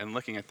and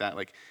looking at that.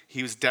 Like,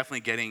 he was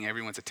definitely getting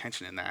everyone's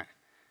attention in that.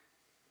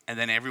 And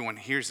then everyone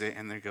hears it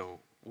and they go,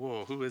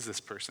 whoa, who is this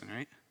person,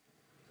 right?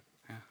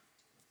 Yeah.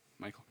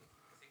 Michael?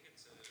 I think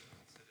it's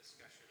a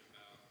discussion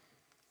about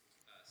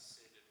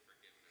sin and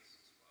forgiveness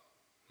as well.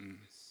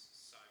 Because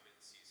Simon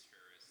sees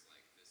her as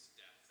like this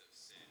depth of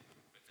sin,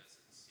 but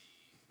doesn't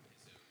see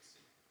his own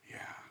sin.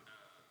 Yeah.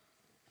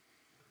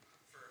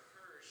 For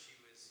her, she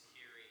was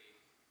hearing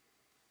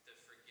the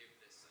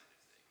forgiveness side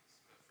of things,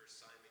 but for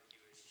Simon, he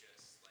was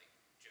just like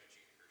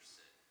judging her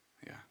sin.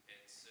 Yeah.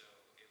 And so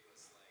it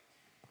was like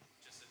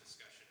just a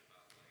discussion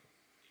about like,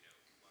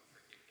 what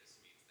forgiveness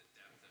means, the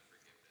depth of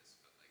forgiveness,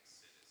 but like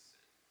sin is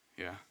sin.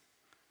 Yeah.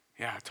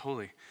 Yeah,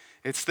 totally.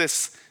 It's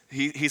this,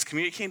 he's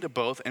communicating to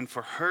both, and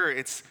for her,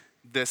 it's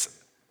this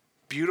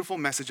beautiful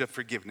message of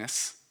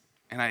forgiveness,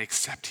 and I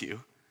accept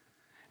you.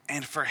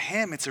 And for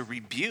him, it's a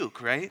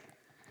rebuke, right?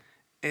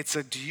 It's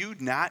a, do you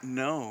not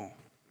know,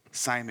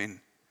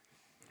 Simon,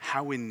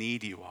 how in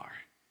need you are?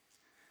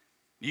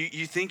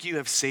 You think you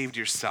have saved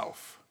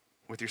yourself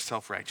with your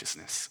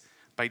self-righteousness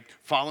by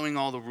following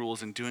all the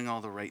rules and doing all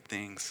the right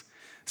things.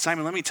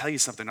 Simon, let me tell you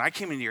something. When I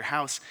came into your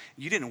house,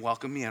 you didn't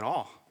welcome me at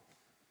all.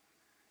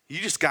 You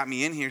just got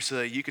me in here so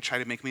that you could try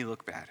to make me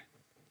look bad,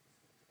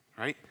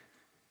 right?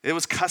 It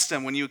was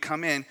custom when you would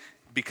come in,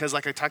 because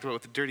like I talked about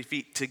with the dirty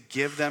feet, to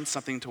give them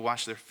something to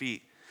wash their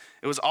feet.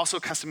 It was also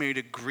customary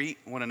to greet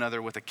one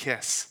another with a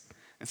kiss.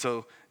 And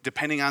so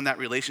depending on that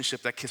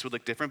relationship, that kiss would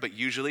look different, but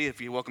usually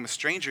if you welcome a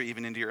stranger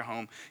even into your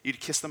home, you'd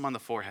kiss them on the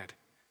forehead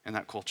in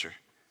that culture.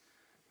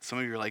 Some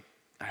of you are like,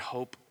 I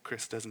hope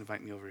Chris doesn't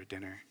invite me over to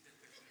dinner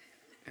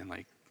and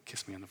like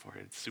kiss me on the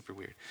forehead. It's super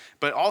weird.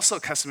 But also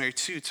customary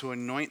too to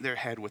anoint their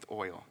head with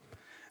oil.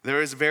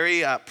 There is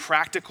very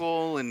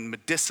practical and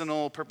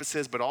medicinal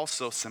purposes, but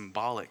also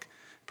symbolic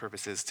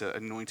purposes to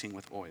anointing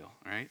with oil,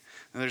 right?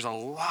 And there's a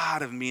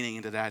lot of meaning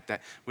into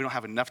that we don't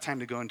have enough time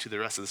to go into the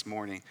rest of this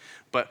morning.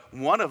 But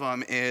one of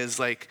them is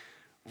like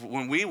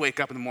when we wake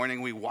up in the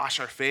morning, we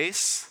wash our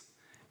face,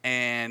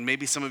 and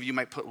maybe some of you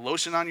might put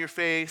lotion on your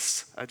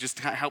face just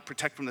to help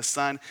protect from the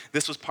sun.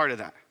 This was part of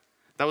that.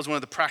 That was one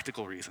of the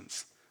practical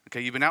reasons. Okay,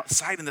 you've been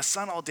outside in the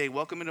sun all day.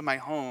 Welcome into my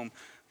home.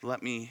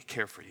 Let me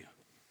care for you.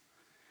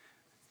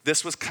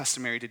 This was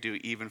customary to do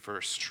even for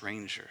a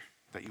stranger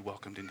that you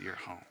welcomed into your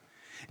home.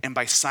 And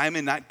by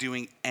Simon not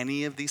doing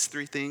any of these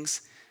three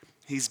things,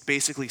 he's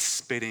basically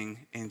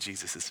spitting in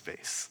Jesus'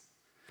 face.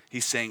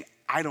 He's saying,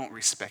 I don't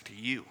respect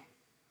you.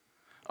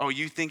 Oh,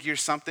 you think you're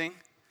something?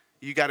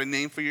 You got a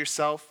name for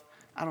yourself?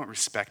 I don't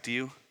respect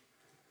you.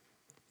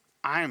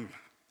 I'm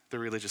the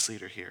religious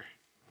leader here.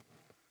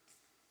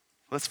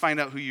 Let's find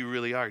out who you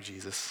really are,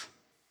 Jesus.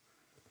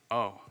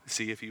 Oh,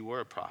 see if you were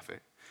a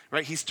prophet,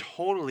 right? He's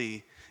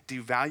totally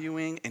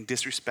devaluing and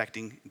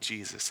disrespecting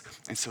Jesus.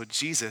 And so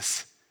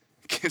Jesus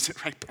gives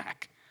it right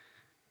back.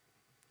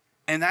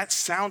 And that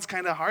sounds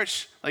kind of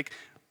harsh. Like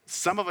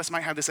some of us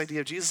might have this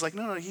idea of Jesus like,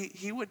 no,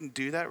 he wouldn't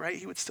do that, right?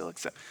 He would still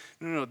accept.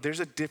 No, there's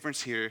a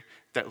difference here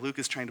that Luke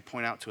is trying to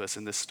point out to us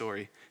in this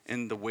story,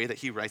 in the way that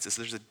he writes this.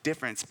 There's a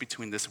difference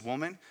between this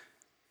woman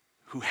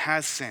who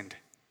has sinned.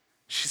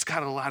 She's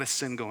got a lot of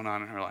sin going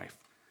on in her life.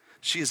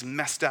 She is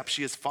messed up.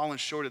 She has fallen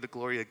short of the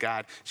glory of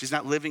God. She's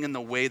not living in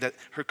the way that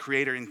her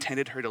Creator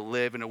intended her to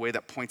live, in a way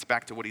that points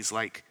back to what he's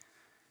like.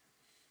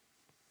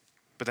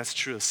 But that's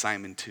true of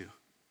Simon too.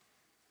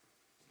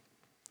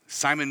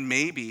 Simon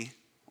maybe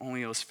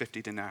only owes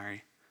 50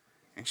 denarii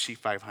and she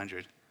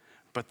 500,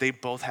 but they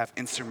both have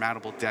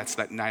insurmountable debts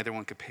that neither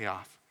one could pay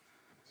off.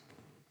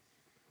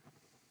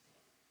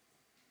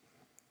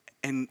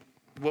 And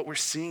what we're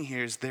seeing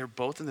here is they're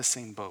both in the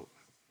same boat.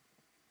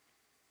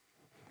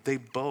 They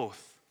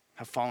both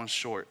have fallen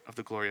short of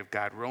the glory of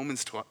God.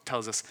 Romans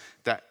tells us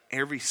that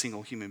every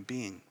single human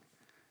being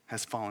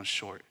has fallen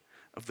short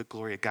of the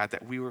glory of God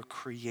that we were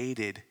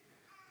created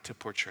to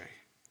portray.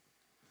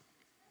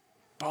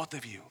 Both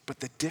of you. But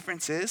the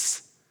difference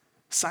is,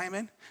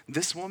 Simon,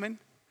 this woman,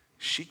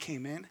 she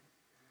came in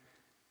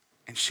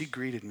and she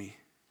greeted me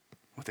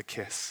with a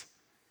kiss.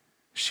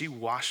 She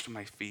washed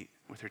my feet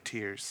with her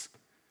tears.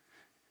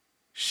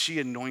 She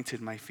anointed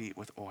my feet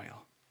with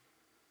oil.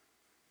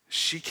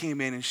 She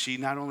came in and she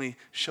not only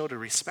showed a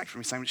respect for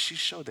me, Simon, she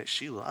showed that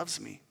she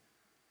loves me.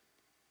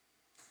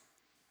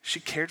 She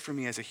cared for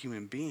me as a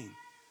human being.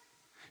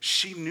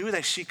 She knew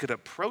that she could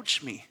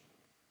approach me.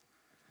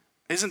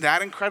 Isn't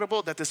that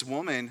incredible that this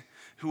woman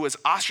who was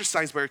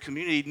ostracized by her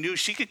community knew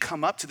she could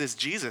come up to this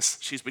Jesus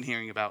she's been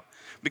hearing about,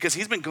 because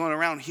he's been going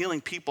around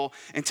healing people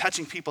and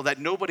touching people that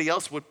nobody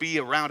else would be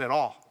around at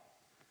all.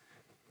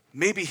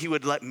 Maybe he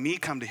would let me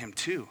come to him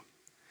too.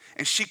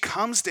 And she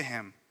comes to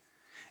him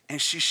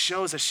and she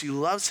shows that she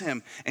loves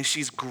him and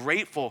she's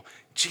grateful.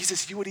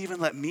 Jesus, you would even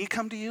let me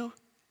come to you?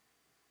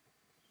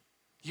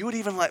 You would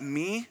even let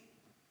me?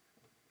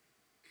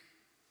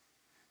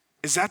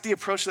 Is that the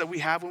approach that we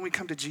have when we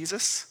come to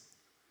Jesus?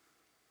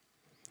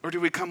 Or do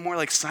we come more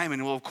like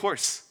Simon? Well, of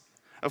course,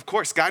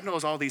 God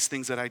knows all these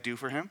things that I do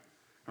for him,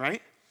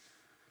 right?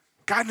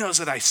 God knows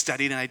that I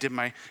studied and I did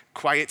my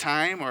quiet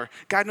time, or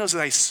God knows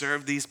that I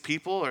served these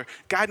people, or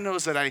God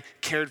knows that I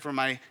cared for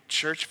my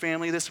church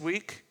family this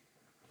week.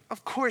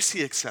 Of course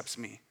he accepts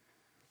me.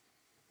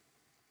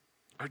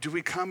 Or do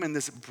we come in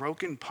this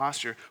broken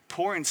posture,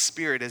 poor in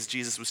spirit, as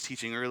Jesus was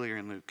teaching earlier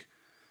in Luke,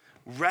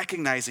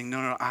 recognizing,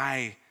 no,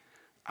 I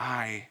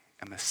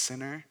am a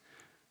sinner.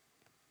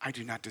 I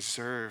do not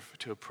deserve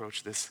to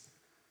approach this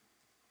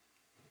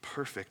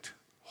perfect,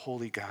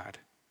 holy God.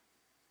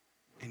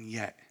 And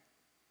yet,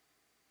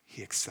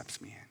 he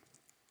accepts me in.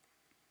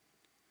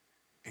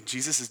 And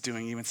Jesus is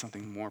doing even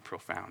something more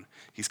profound.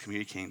 He's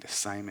communicating to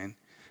Simon,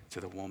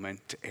 to the woman,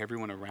 to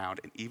everyone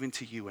around, and even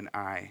to you and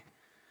I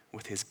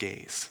with his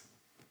gaze.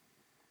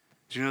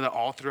 Do you know that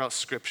all throughout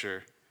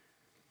Scripture,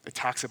 it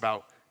talks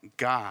about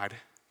God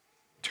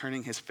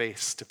turning his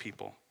face to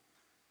people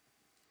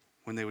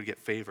when they would get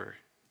favor,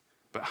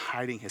 but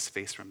hiding his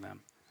face from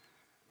them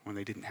when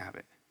they didn't have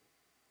it?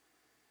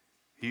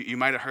 You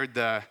might have heard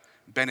the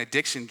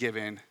benediction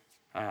given,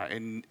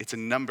 and it's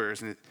in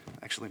Numbers. And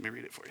actually, let me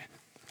read it for you,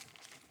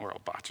 or I'll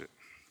botch it.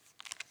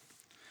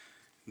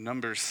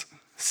 Numbers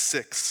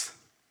 6,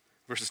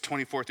 verses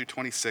 24 through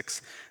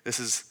 26. This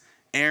is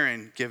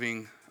Aaron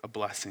giving a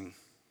blessing.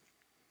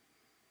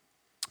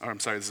 Or I'm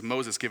sorry, this is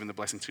Moses giving the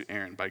blessing to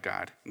Aaron by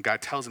God. And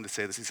God tells him to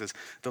say this. He says,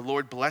 "The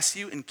Lord bless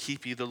you and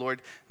keep you. The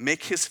Lord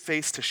make his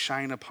face to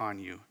shine upon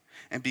you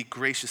and be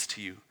gracious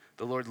to you.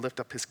 The Lord lift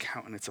up his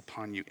countenance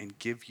upon you and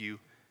give you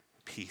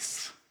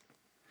peace."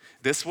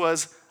 This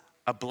was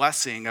a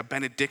blessing, a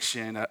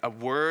benediction, a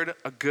word,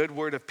 a good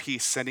word of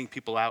peace sending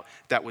people out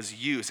that was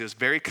used. It was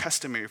very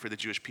customary for the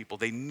Jewish people.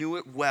 They knew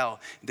it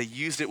well. They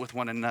used it with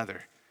one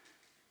another.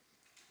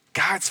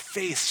 God's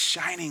face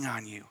shining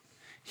on you.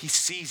 He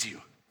sees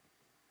you.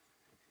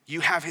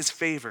 You have his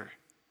favor,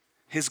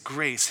 his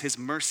grace, his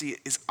mercy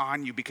is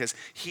on you because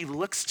he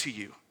looks to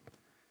you.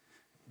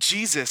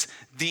 Jesus,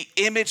 the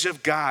image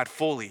of God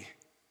fully,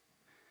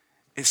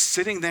 is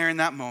sitting there in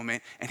that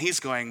moment and he's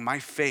going, my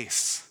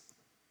face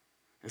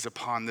is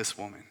upon this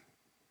woman.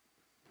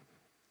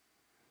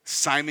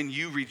 Simon,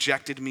 you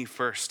rejected me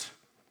first.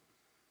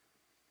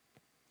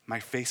 My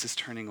face is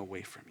turning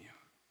away from you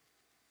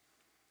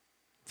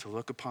to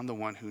look upon the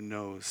one who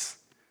knows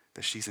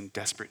that she's in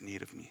desperate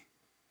need of me.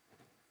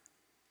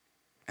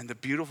 And the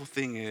beautiful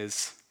thing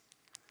is,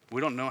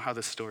 we don't know how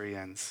this story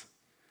ends.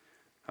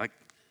 Like,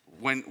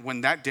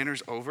 when that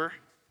dinner's over,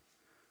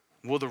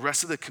 will the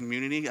rest of the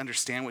community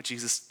understand what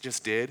Jesus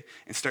just did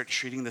and start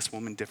treating this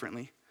woman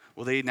differently?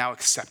 Will they now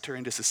accept her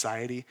into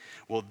society?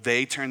 Will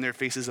they turn their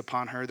faces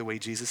upon her the way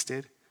Jesus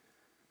did?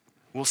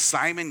 Will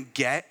Simon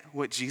get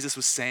what Jesus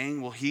was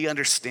saying? Will he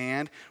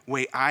understand,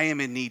 wait, I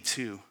am in need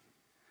too,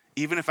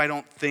 even if I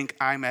don't think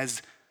I'm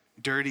as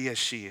dirty as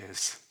she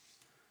is?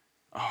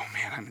 Oh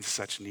man, I'm in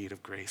such need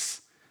of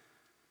grace.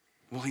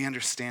 Will he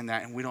understand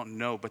that? And we don't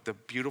know, but the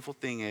beautiful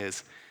thing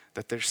is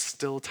that there's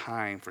still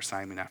time for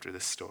Simon after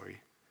this story.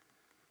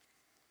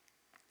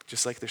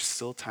 Just like there's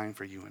still time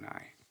for you and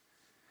I.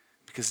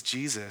 Because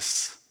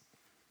Jesus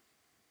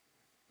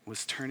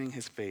was turning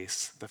his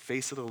face, the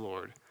face of the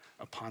Lord,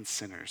 upon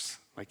sinners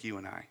like you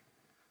and I.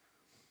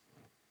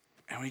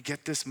 And we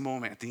get this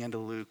moment at the end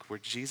of Luke where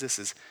Jesus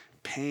is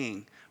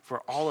paying for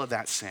all of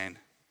that sin,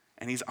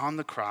 and he's on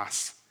the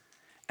cross.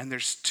 And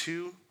there's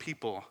two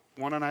people,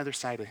 one on either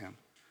side of him.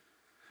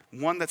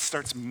 One that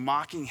starts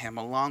mocking him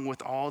along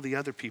with all the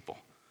other people.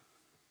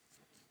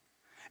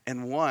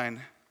 And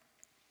one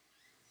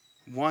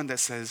that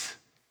says,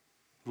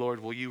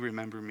 Lord, will you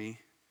remember me?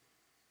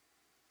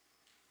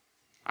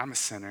 I'm a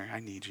sinner,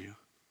 I need you.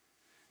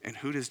 And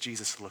who does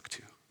Jesus look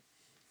to?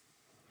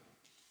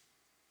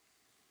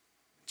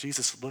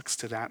 Jesus looks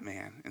to that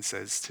man and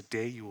says,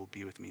 today you will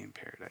be with me in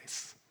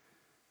paradise.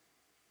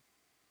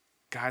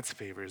 God's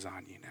favor is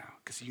on you now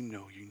because you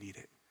know you need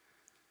it.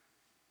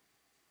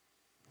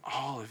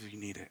 All of you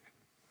need it.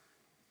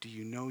 Do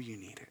you know you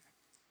need it?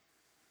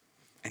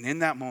 And in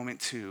that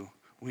moment too,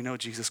 we know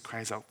Jesus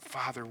cries out,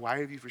 Father, why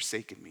have you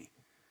forsaken me?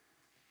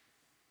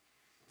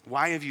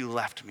 Why have you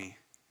left me?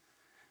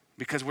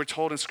 Because we're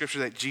told in scripture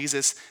that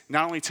Jesus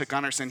not only took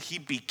on our sin, he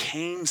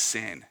became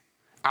sin,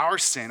 our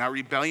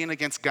rebellion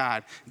against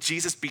God.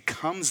 Jesus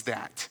becomes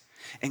that.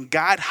 And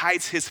God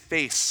hides his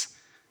face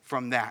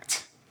from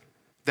that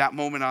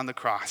moment on the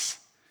cross.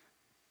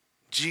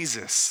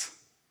 Jesus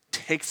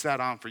takes that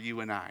on for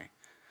you and I,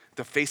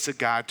 the face of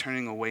God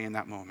turning away in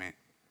that moment,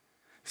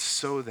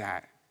 so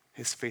that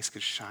his face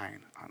could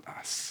shine on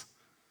us.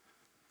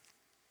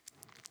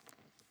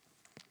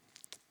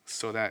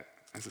 So that,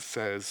 as it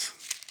says,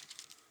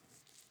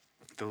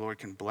 the Lord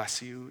can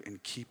bless you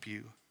and keep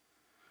you.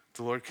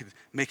 The Lord could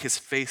make his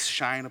face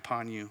shine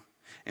upon you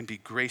and be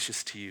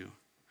gracious to you.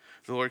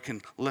 The Lord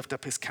can lift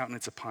up his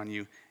countenance upon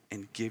you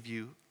and give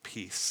you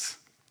peace.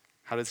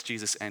 How does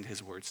Jesus end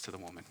his words to the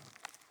woman?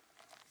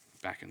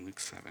 Back in Luke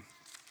 7.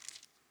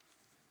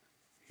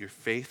 Your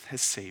faith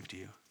has saved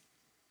you.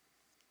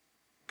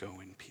 Go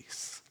in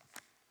peace.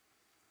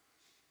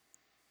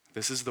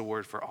 This is the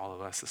word for all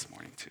of us this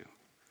morning too.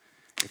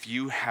 If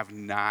you have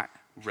not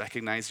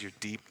recognized your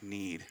deep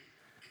need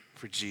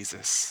for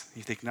Jesus,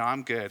 you think, no,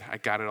 I'm good. I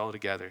got it all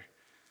together.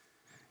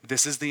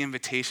 This is the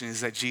invitation,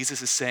 is that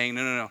Jesus is saying,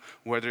 no.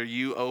 Whether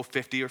you owe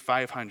 50 or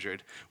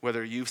 500,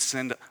 whether you've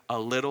sinned a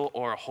little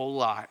or a whole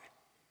lot,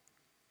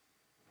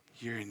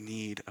 you're in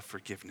need of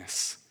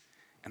forgiveness,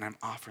 and I'm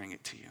offering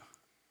it to you.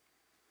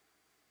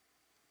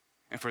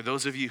 And for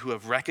those of you who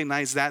have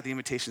recognized that, the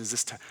invitation is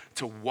this,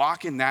 to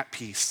walk in that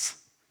peace.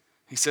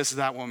 He says to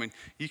that woman,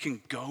 you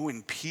can go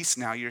in peace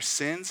now. Your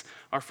sins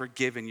are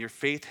forgiven. Your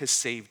faith has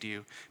saved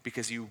you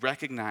because you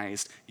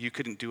recognized you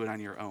couldn't do it on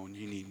your own.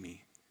 You need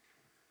me.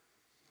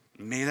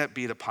 May that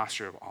be the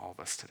posture of all of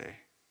us today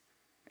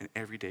and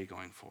every day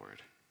going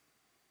forward.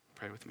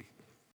 Pray with me.